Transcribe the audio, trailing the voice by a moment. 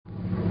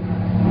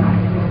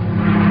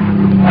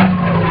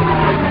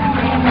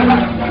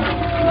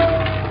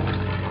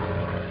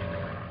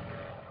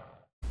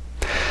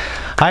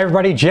Hi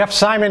everybody, Jeff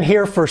Simon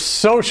here for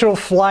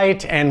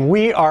SocialFlight, and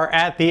we are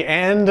at the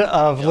end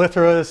of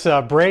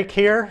Lithira's break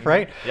here,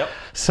 right? Yep.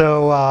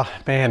 So,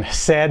 man,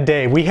 sad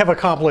day. We have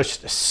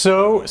accomplished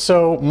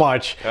so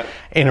much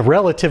in a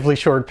relatively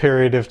short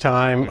period of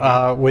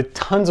time with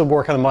tons of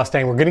work on the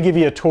Mustang. We're going to give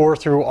you a tour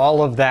through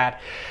all of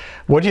that.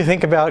 What do you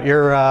think about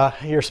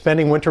your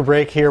spending winter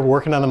break here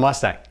working on the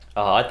Mustang?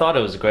 I thought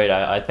it was great.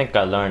 I think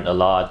I learned a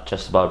lot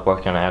just about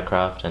working on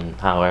aircraft and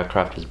how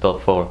aircraft is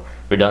built for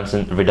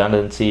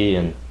redundancy,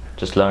 and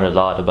just learned a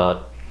lot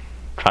about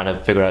trying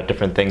to figure out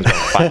different things like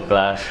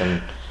fiberglass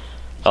and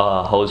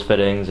hose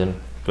fittings, and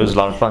it was a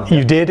lot of fun.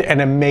 You did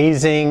an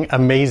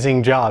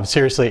amazing job.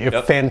 Seriously,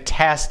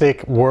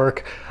 fantastic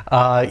work.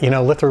 You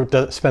know,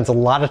 Lithira spends a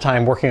lot of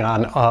time working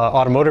on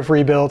automotive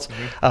rebuilds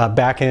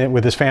back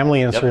with his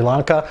family in Sri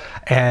Lanka,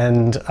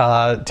 and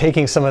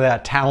taking some of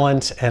that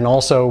talent and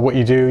also what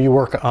you do. You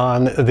work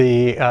on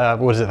the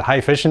what is it, high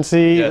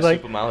efficiency,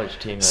 super mileage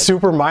team.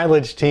 Super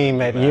mileage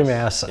team at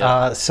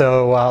UMass.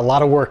 So a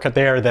lot of work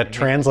there that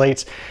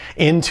translates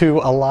into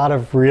a lot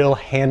of real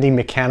handy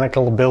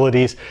mechanical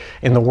abilities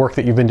in the work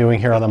that you've been doing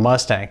here on the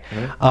Mustang.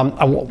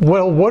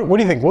 Well, what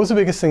do you think? What was the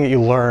biggest thing that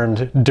you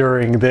learned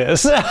during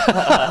this?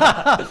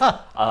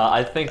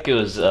 I think it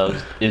was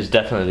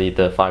definitely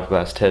the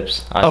fiberglass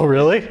tips. Oh,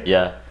 really?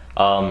 Yeah.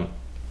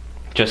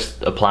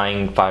 Just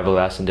applying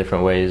fiberglass in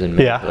different ways and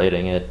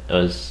manipulating it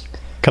was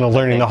kind of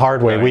learning the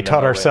hard way. We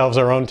taught ourselves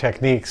our own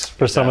techniques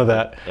for some of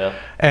that. Yeah.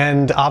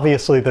 And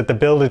obviously that the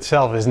build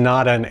itself is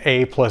not an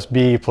A plus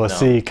B plus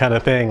C kind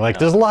of thing. Like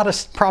there's a lot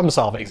of problem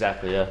solving.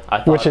 Exactly, yeah.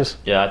 I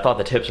thought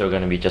the tips were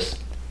going to be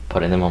just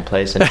putting them on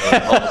place and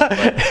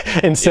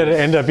instead of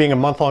end up being a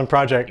month-long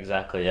project.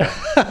 Exactly,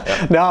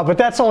 yeah. No, but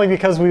that's only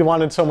because we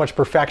wanted so much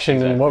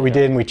perfection in what we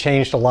did, and we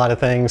changed a lot of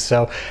things.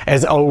 So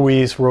as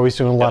always, we're always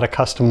doing a lot of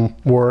custom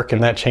work,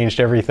 and that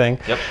changed everything.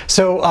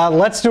 So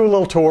let's do a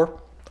little tour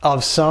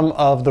of some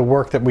of the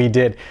work that we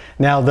did.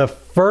 Now, the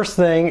first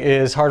thing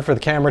is hard for the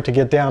camera to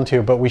get down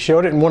to, but we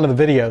showed it in one of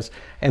the videos,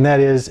 and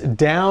that is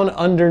down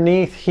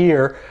underneath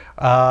here.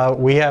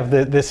 We have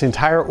this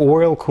entire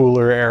oil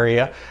cooler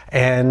area,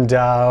 and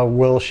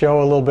we'll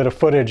show a little bit of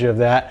footage of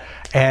that.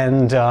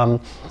 And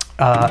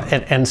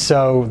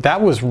so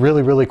that was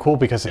really cool,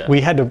 because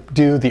we had to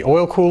do the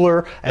oil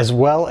cooler as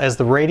well as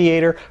the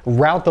radiator,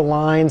 route the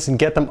lines, and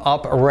get them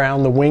up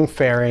around the wing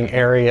fairing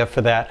area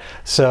for that.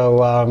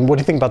 So what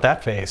do you think about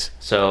that phase?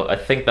 So I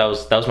think that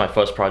was my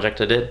first project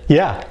I did.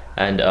 Yeah.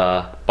 And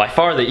by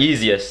far the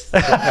easiest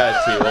compared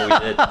to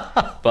what we did.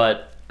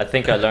 But I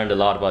think I learned a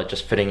lot about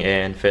just fitting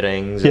in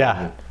fittings,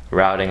 and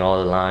routing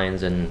all the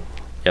lines, and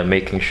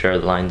making sure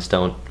the lines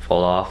don't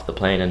fall off the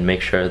plane, and make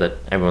sure that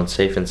everyone's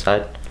safe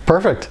inside.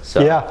 Perfect.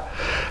 So,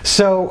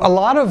 so a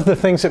lot of the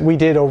things that we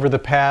did over the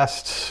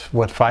past,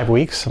 what, 5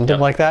 weeks, something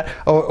like that,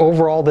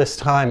 overall this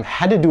time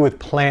had to do with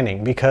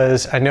planning,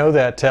 because I know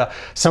that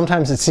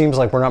sometimes it seems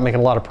like we're not making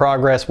a lot of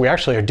progress. We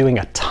actually are doing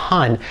a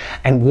ton,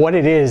 and what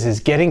it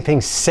is getting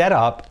things set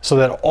up so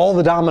that all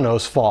the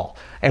dominoes fall,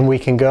 and we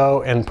can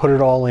go and put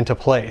it all into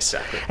place.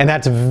 And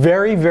that's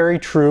very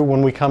true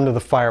when we come to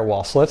the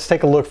firewall. So let's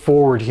take a look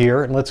forward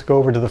here, and let's go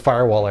over to the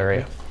firewall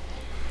area.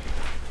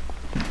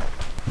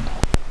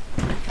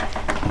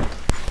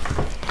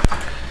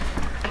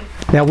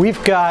 Now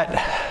we've got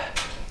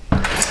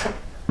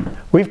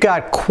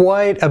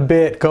quite a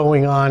bit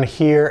going on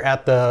here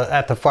at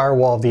the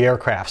firewall of the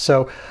aircraft.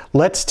 So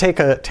let's take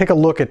a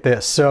look at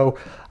this. So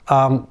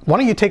why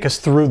don't you take us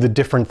through the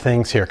different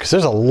things here, because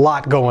there's a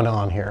lot going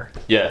on here.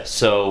 Yeah,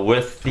 so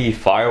with the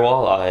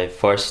firewall, I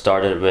first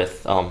started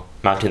with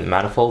mounting the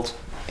manifolds.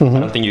 I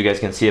don't think you guys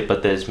can see it,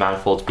 but there's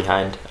manifolds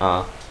behind.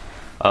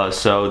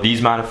 So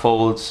these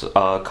manifolds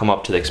come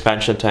up to the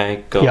expansion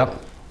tank,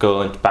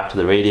 go back to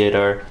the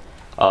radiator.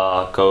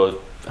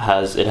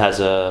 It has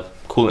a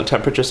coolant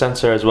temperature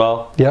sensor as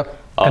well.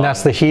 And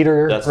that's the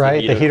heater,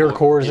 right? The heater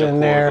core's in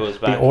there,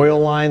 the oil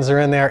lines are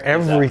in there,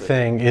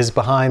 everything is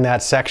behind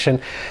that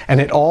section. And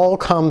it all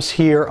comes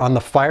here on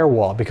the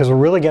firewall, because we're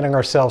really getting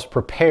ourselves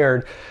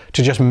prepared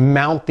to just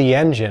mount the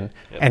engine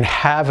and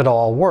have it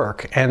all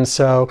work. And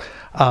so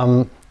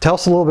tell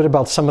us a little bit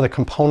about some of the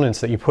components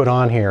that you put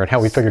on here and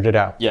how we figured it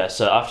out. Yeah,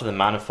 so after the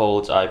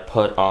manifolds, I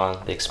put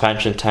on the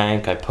expansion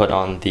tank, I put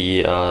on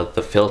the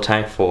fill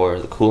tank for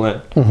the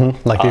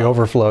coolant. Like the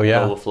overflow,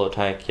 The overflow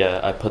tank,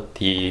 I put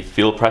the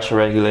fuel pressure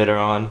regulator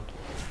on,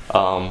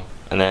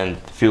 and then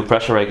the fuel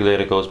pressure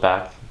regulator goes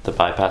back, the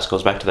bypass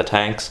goes back to the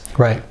tanks.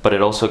 But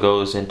it also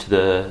goes into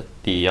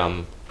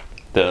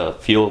the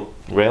fuel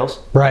rails,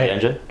 the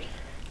engine.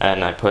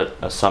 And I put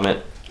a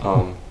Summit.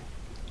 So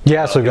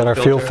we've got our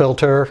fuel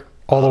filter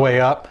all the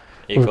way up.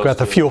 We've got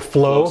the fuel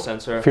flow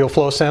sensor,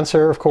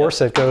 of course,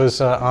 that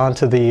goes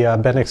onto the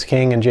Bendix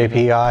King and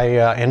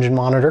JPI engine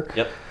monitor.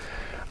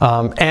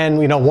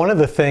 And you know, one of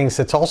the things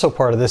that's also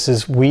part of this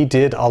is we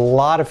did a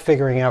lot of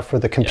figuring out for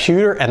the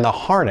computer and the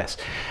harness.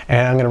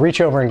 And I'm going to reach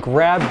over and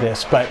grab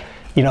this, but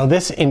you know,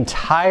 this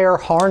entire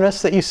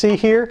harness that you see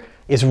here,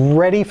 is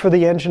ready for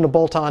the engine to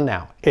bolt on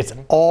now. It's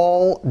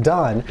all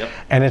done,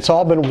 and it's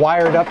all been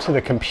wired up to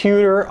the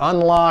computer,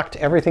 unlocked,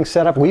 everything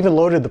set up. We even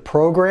loaded the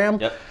program.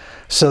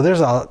 So there's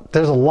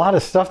a lot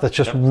of stuff that's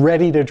just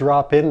ready to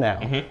drop in now,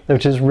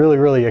 which is really,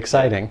 really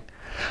exciting.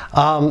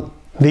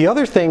 The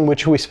other thing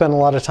which we spend a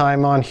lot of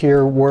time on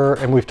here were,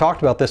 and we've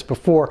talked about this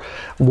before,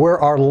 were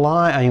our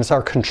lines,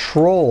 our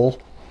control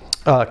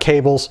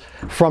cables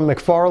from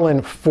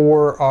McFarland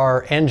for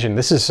our engine.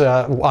 This is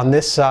on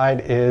this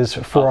side is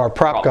for our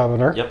prop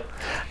governor,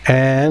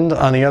 and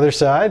on the other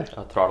side,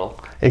 throttle.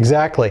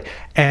 Exactly.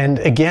 And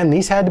again,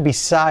 these had to be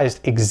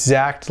sized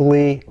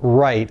exactly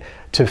right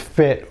to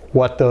fit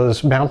what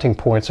those mounting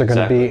points are going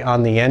to be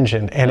on the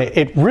engine. And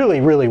it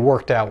really, really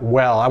worked out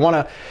well. I want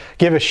to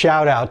give a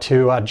shout out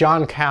to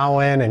John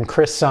Cowan and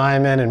Chris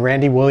Simon and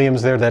Randy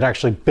Williams there that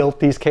actually built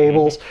these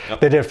cables.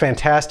 They did a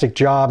fantastic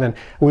job, and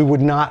we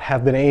would not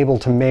have been able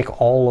to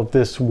make all of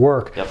this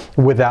work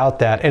without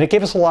that. And it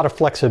gave us a lot of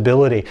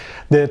flexibility.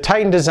 The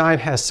Titan design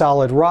has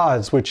solid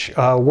rods, which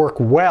work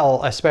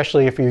well,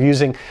 especially if you're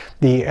using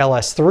the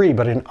LS3.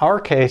 But in our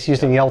case,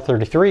 using the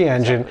L33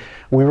 engine,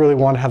 we really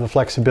want to have the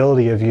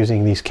flexibility of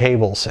using these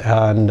cables,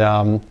 and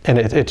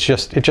it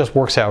just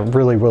works out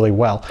really, really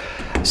well.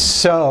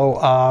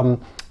 So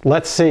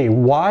let's see,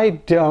 why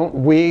don't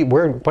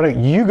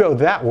you go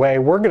that way?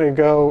 We're going to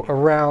go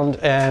around,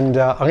 and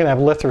I'm going to have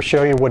Lithira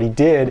show you what he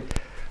did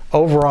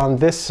over on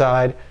this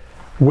side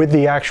with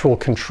the actual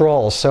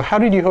controls. So how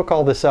did you hook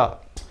all this up?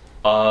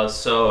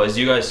 So as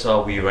you guys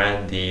saw, we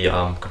ran the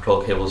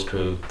control cables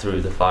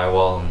through the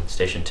firewall and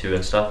station 2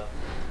 and stuff.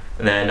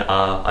 And then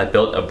I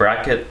built a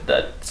bracket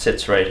that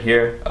sits right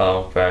here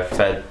where I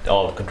fed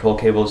all the control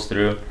cables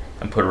through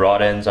and put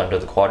rod ends under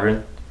the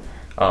quadrant.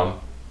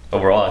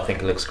 Overall, I think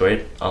it looks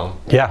great.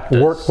 Yeah,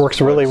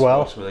 works really well.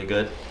 Works really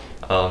good.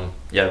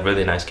 Yeah,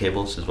 really nice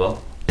cables as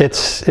well.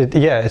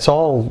 It's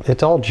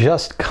all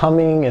just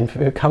coming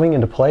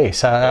into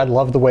place. I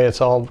love the way it's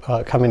all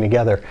coming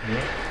together.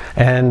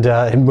 And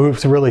it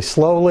moves really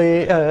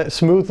slowly,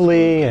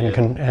 smoothly,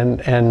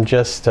 and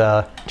just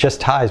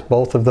ties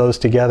both of those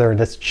together,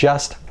 and it's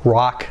just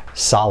rock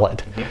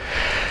solid.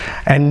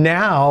 And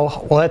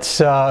now let's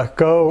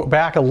go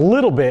back a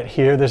little bit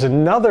here. There's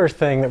another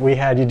thing that we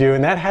had you do,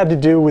 and that had to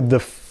do with the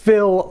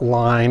fill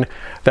line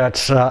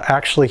that's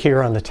actually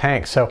here on the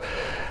tank. So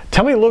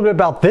tell me a little bit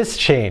about this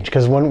change,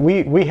 because when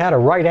we had a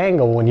right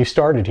angle when you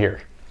started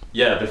here.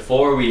 Yeah,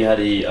 before we had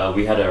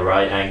a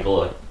right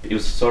angle. It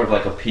was sort of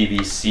like a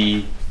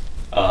PVC.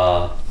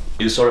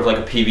 It was sort of like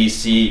a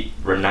PVC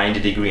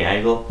 90-degree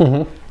angle,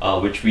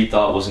 which we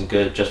thought wasn't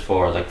good just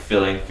for like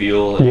filling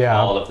fuel and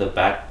all of the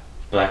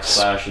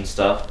backsplash and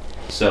stuff.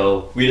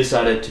 So we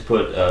decided to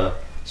put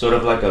sort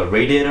of like a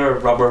radiator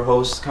rubber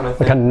hose kind of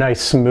thing. Like a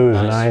nice smooth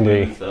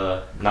 90.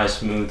 Nice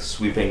smooth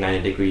sweeping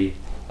 90-degree,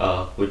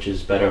 which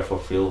is better for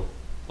fuel.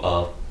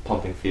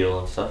 Pumping fuel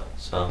and stuff.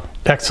 So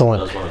excellent.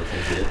 That was one of the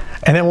things we did.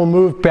 And then we'll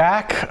move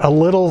back a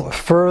little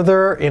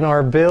further in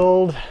our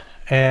build,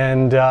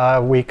 and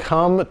we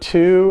come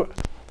to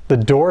the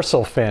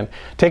dorsal fin.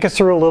 Take us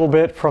through a little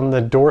bit from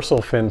the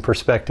dorsal fin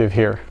perspective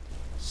here.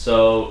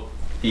 So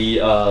the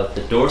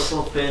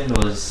dorsal fin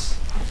was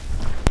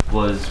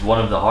one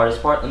of the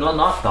hardest parts. Well,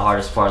 not the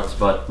hardest parts,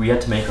 but we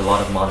had to make a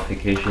lot of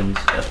modifications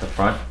at the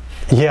front.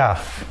 Yeah.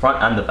 The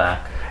front and the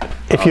back.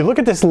 If you look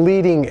at this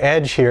leading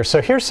edge here,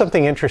 so here's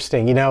something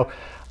interesting. You know,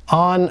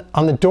 on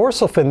the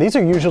dorsal fin, these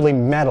are usually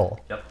metal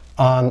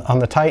on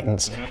the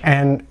Titans.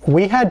 And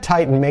we had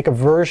Titan make a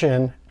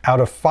version out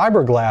of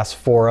fiberglass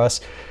for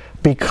us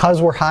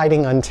because we're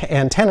hiding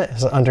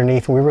antennas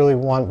underneath. We really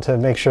want to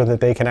make sure that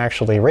they can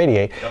actually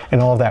radiate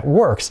and all of that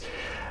works.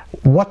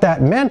 What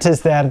that meant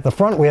is that at the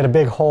front we had a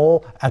big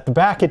hole. At the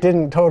back it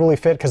didn't totally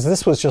fit because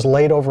this was just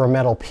laid over a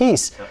metal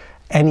piece.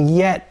 And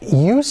yet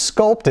you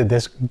sculpted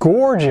this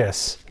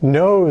gorgeous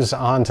nose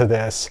onto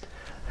this.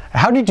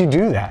 How did you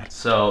do that?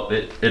 So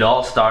it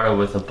all started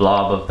with a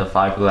blob of the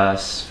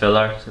fiberglass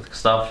filler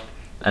stuff,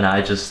 and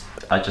I just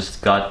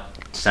got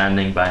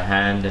sanding by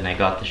hand, and I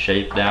got the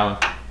shape down.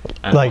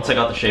 And once I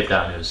got the shape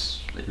down, it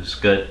was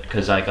good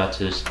because I got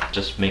to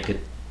just make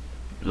it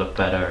look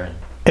better. And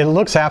it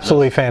looks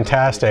absolutely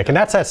fantastic, and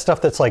that's that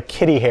stuff that's like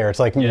kitty hair. It's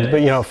like, you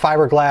know,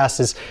 fiberglass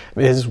is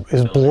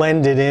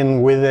blended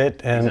in with it,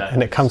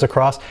 and it comes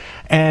across.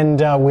 And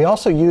we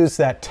also use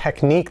that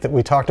technique that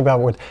we talked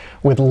about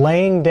with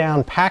laying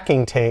down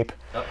packing tape,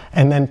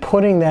 and then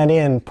putting that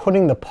in,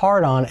 putting the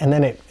part on, and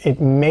then it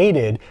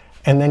mated,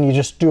 and then you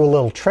just do a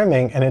little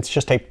trimming, and it's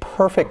just a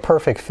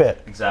perfect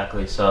fit.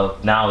 Exactly. So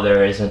now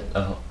there isn't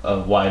a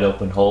wide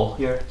open hole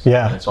here.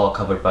 Yeah. It's all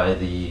covered by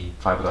the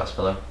fiberglass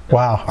filler.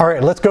 Wow. All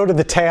right, let's go to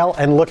the tail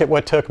and look at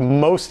what took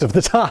most of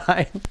the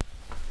time.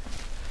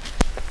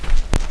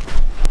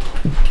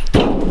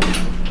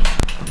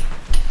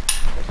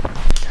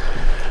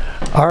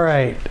 All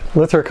right,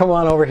 Lithira, come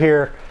on over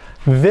here.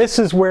 This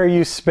is where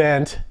you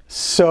spent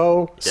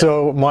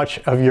so much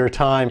of your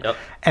time.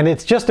 And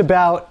it's just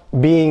about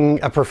being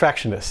a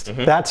perfectionist.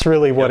 That's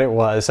really what it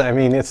was. I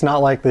mean, it's not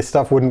like this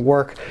stuff wouldn't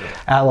work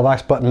out of the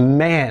box, but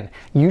man,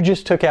 you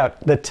just took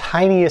out the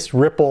tiniest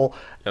ripple.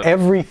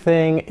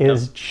 Everything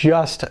is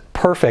just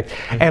perfect.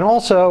 And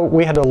also,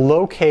 we had to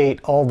locate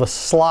all the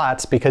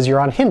slots because you're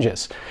on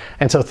hinges.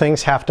 And so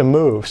things have to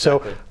move.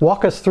 So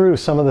walk us through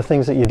some of the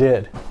things that you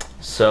did.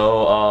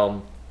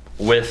 So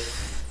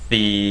with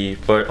the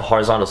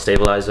horizontal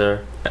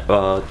stabilizer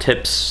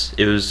tips,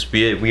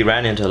 we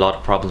ran into a lot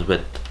of problems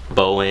with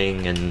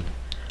bowing and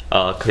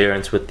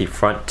clearance with the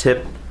front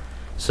tip.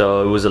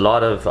 So it was a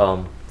lot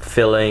of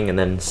filling and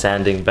then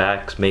sanding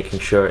back, making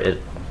sure it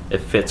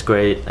fits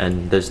great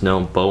and there's no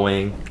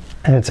bowing.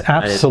 And it's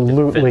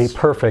absolutely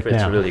perfect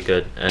now. It's really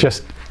good. And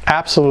just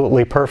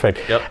absolutely perfect.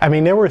 I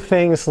mean, there were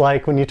things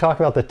like when you talk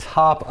about the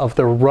top of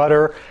the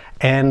rudder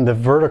and the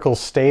vertical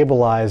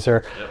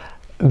stabilizer,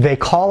 they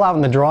call out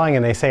in the drawing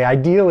and they say,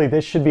 ideally,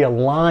 this should be a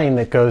line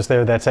that goes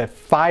there that's at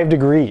 5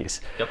 degrees.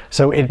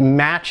 So it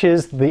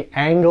matches the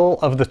angle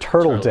of the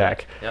turtle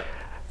deck.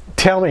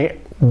 Tell me,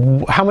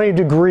 how many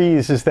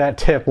degrees is that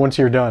tip once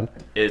you're done?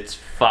 It's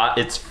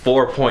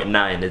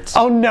 4.9. It's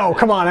oh no,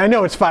 come on! I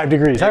know it's 5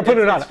 degrees. I put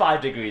it on. It's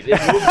 5 degrees.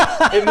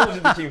 It moves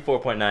between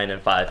 4.9 and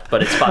 5,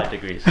 but it's 5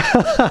 degrees.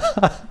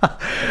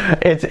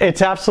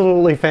 It's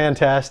absolutely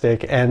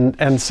fantastic,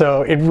 and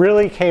so it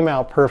really came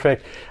out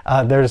perfect.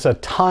 There's a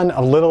ton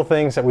of little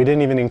things that we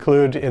didn't even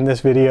include in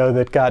this video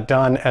that got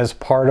done as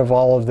part of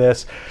all of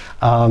this.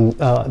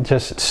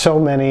 Just so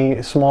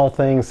many small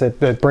things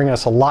that bring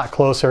us a lot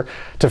closer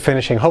to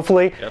finishing.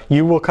 Hopefully,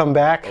 you will come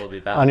back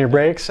on your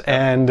breaks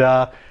and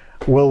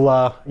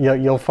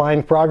you'll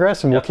find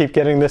progress, and we'll keep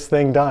getting this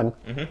thing done.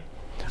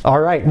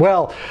 All right,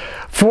 well,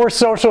 for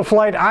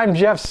SocialFlight, I'm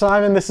Jeff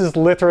Simon. This is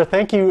Lithira.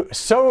 Thank you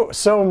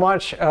so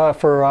much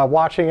for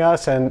watching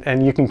us,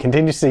 and you can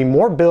continue to see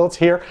more builds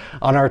here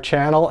on our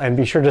channel, and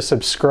be sure to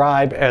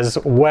subscribe as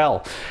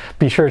well.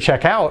 Be sure to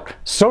check out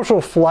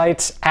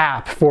SocialFlight's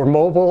app for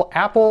mobile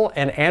Apple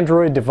and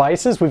Android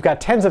devices. We've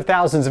got tens of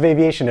thousands of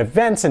aviation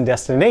events and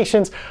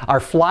destinations, our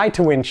Fly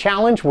to Win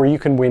Challenge, where you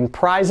can win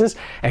prizes,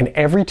 and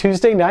every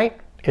Tuesday night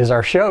is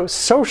our show,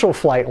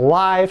 SocialFlight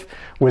Live,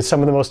 with some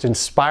of the most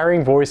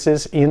inspiring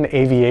voices in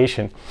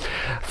aviation.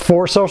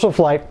 For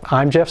SocialFlight,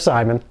 I'm Jeff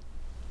Simon.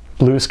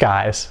 Blue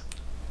skies.